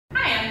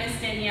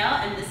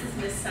Danielle and this is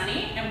Miss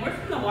Sunny, and we're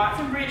from the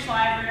Watson Branch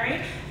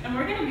Library, and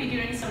we're going to be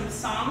doing some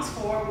songs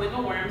for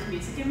Wiggle Worm's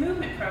Music and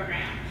Movement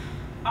program.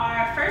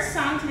 Our first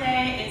song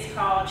today is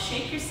called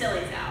Shake Your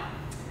Sillies Out,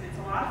 and it's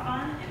a lot of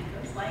fun, and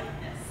it goes like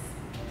this.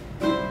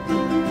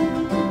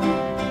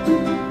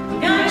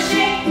 We're gonna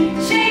shake,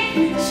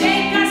 shake,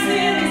 shake our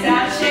sillies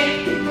out,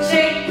 shake,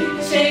 shake,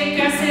 shake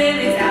our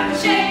sillies out,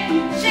 shake,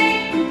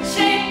 shake,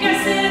 shake our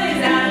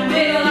sillies out, and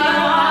wiggle our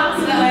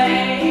arms away.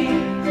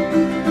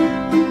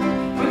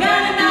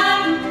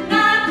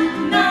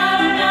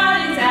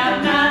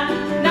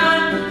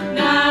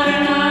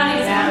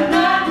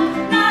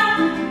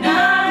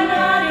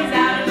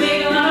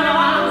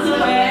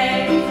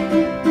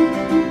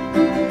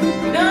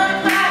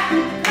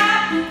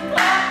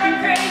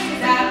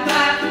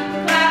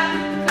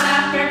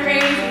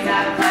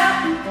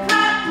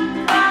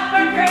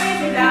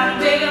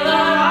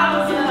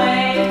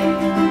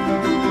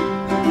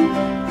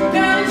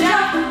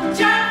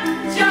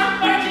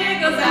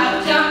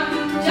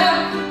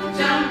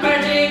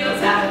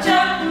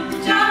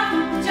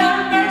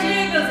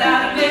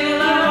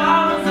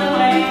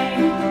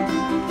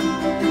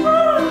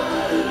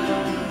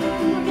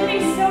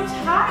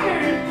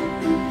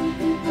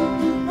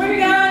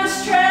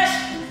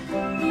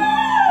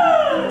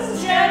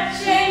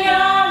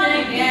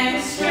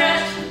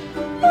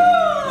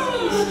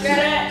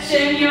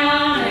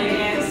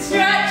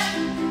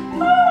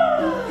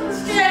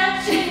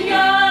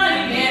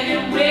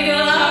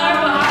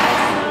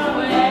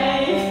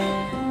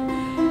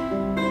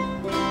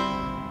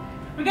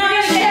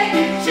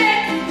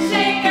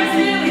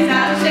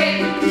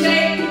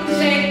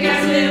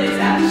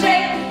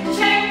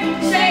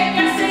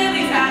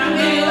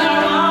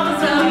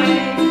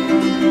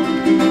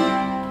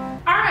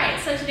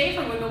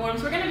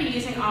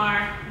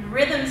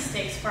 Rhythm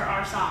sticks for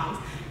our songs.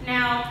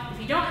 Now, if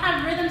you don't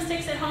have rhythm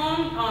sticks at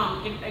home,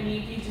 and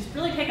you just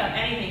really pick up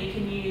anything, you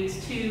can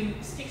use 2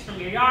 sticks from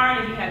your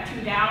yard. If you have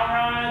 2 dowel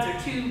rods or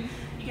 2, you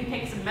can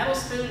pick some metal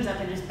spoons up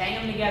and just bang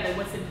them together.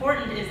 What's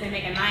important is they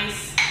make a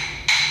nice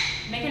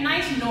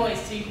noise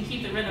so you can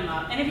keep the rhythm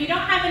up. And if you don't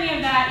have any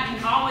of that, you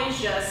can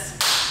always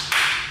just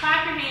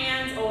clap your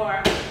hands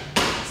or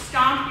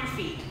stomp your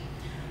feet.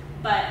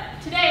 But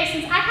today,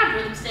 since I have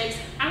rhythm sticks,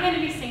 I'm going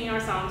to be singing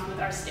our songs with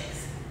our sticks.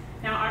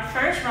 Now our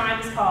first rhyme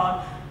is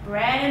called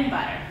bread and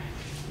butter.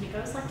 And it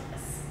goes like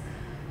this.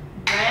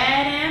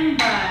 Bread and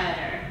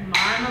butter,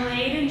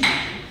 marmalade and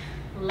jam.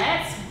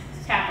 Let's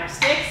tap our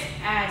sticks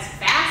as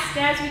fast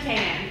as we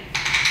can.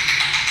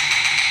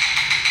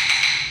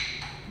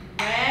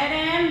 Bread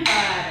and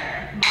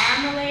butter,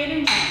 marmalade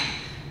and jam.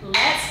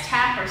 Let's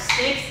tap our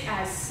sticks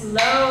as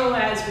slow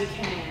as we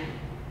can.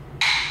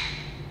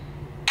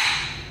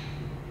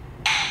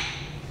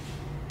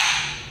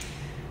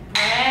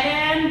 Bread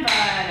and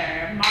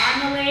butter,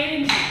 marmalade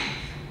and jam.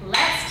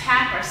 Let's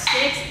tap our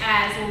sticks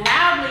as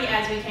loudly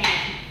as we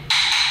can.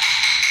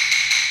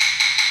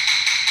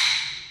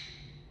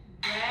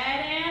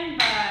 Bread and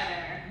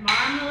butter,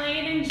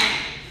 marmalade and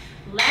jam.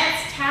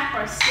 Let's tap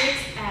our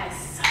sticks as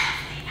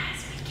softly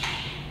as we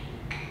can.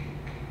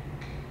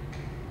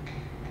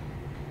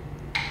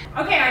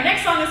 Okay, our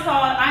next song is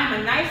called I'm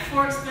a Knife,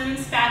 Fork, Spoon,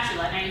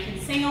 Spatula. Now you can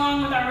sing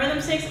along with our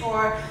rhythm sticks,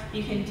 or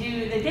you can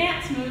do the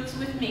dance moves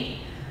with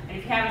me. And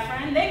if you have a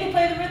friend, they can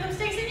play the rhythm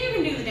sticks and you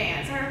can do the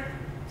dance, or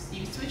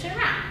you switch it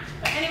around.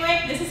 But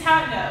anyway, this is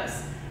how it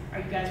goes. Are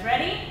you guys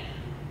ready?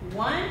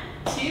 1,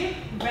 2,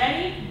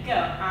 ready, go.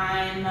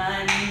 I'm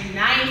a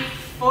knife,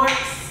 fork,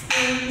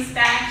 spoon,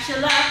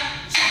 spatula,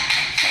 cha,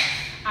 cha, cha.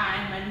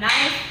 I'm a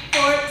knife,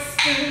 fork,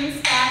 spoon,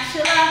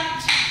 spatula,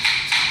 cha, cha,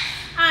 cha.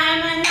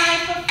 I'm a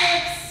knife, a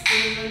fork,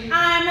 spoon.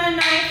 I'm a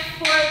knife,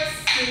 fork,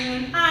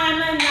 spoon.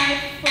 I'm a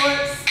knife,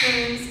 fork,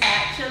 spoon,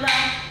 spatula,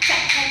 cha,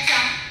 cha, cha.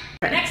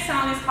 Our next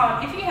song is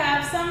called If You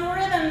Have Some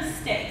Rhythm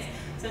Sticks.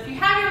 So if you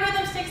have your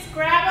rhythm sticks,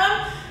 grab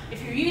them.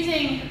 If you're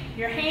using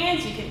your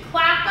hands, you can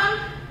clap them.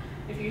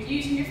 If you're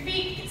using your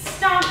feet, you can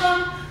stomp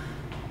them.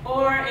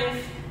 Or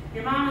if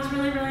your mom is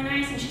really, really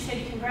nice and she said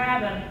you can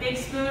grab a big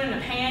spoon and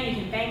a pan,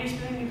 you can bang your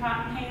spoon in your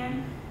cotton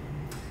pan.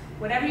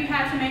 Whatever you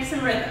have to make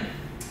some rhythm.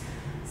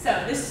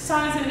 So this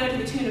song is going to go to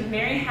the tune of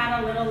Mary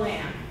Had a Little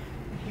Lamb.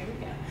 And here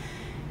we go.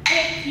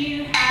 If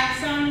you have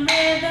some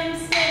rhythm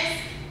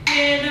sticks,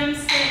 rhythm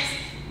sticks,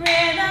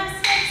 rhythm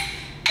sticks.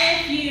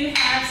 If you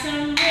have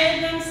some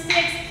rhythm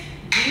sticks,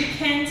 you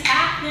can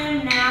tap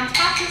them now.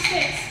 Tap your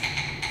sticks.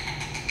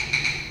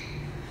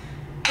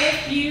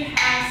 If you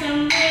have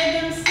some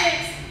rhythm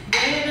sticks,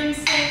 rhythm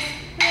sticks,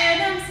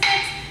 rhythm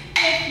sticks.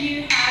 If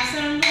you have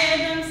some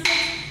rhythm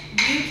sticks,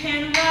 you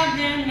can rub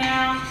them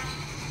now.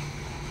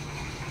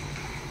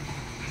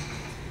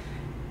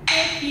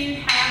 If you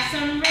have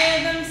some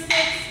rhythm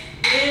sticks,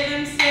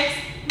 rhythm sticks,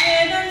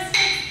 rhythm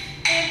sticks.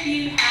 If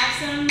you have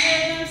some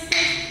rhythm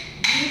sticks,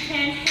 you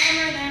can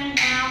hammer them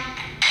now.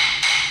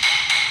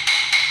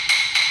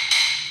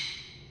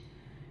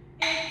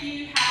 If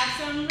you have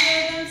some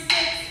rhythm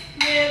sticks,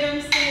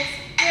 rhythm sticks,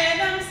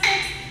 rhythm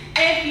sticks.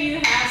 If you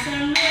have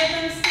some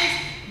rhythm sticks,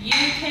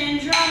 you can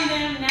drum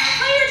them now.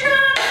 Play your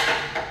drums!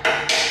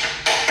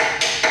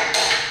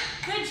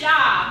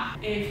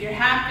 If you're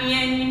happy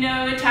and you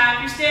know it, tap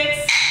your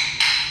sticks.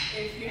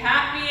 If you're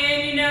happy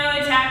and you know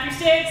it, tap your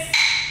sticks.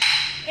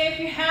 If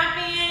you're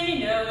happy and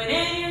you know it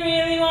and you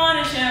really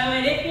want to show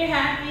it. If you're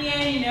happy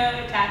and you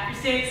know it, tap your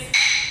sticks.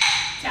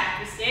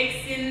 Tap your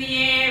sticks in the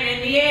air,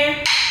 in the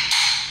air.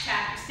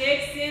 Tap your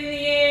sticks in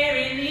the air,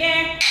 in the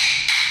air.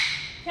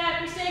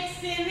 Tap your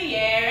sticks in the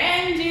air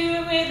and do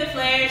it with a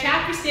flair.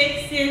 Tap your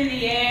sticks in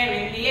the air,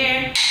 in the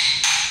air.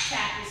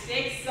 Tap your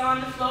sticks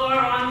on the floor,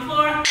 on the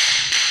floor.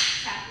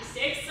 Tap your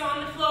sticks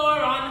on the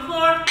floor, on the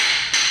floor.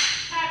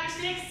 Tap your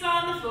sticks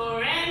on the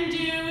floor and do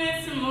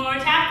it some more.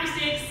 Tap your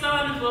sticks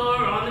on the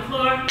floor, on the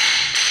floor.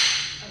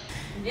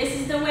 This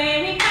is the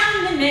way we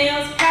pound the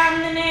nails,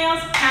 pound the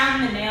nails,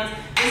 pound the nails.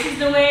 This is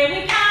the way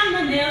we pound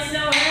the nails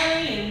so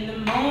early in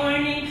the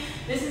morning.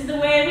 This is the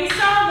way we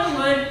saw the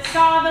wood,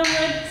 saw the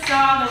wood,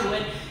 saw the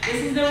wood.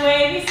 This is the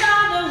way we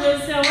saw the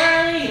wood so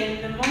early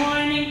in the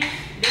morning.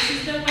 This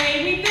is the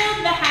way we build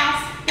the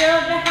house,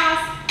 build the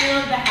house,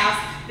 build the house.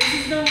 This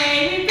is the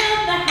way we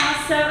build the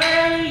house so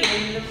early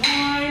in the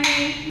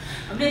morning.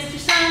 Oh, Mr.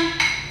 Sun,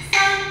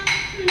 Sun,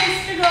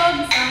 Mr.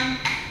 Golden Sun,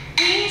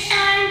 please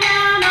shine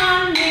down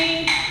on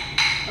me.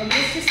 Oh,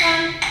 Mr.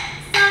 Sun,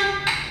 Sun,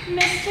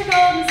 Mr.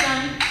 Golden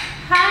Sun,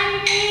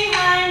 hide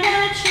behind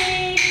a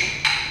tree.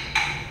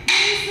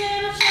 These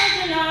little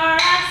children are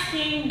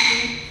asking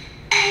you,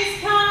 please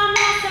come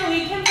out so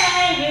we can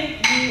play with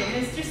you. Oh,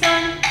 Mr.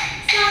 Sun,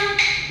 Sun,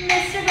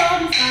 Mr.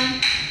 Golden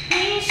Sun,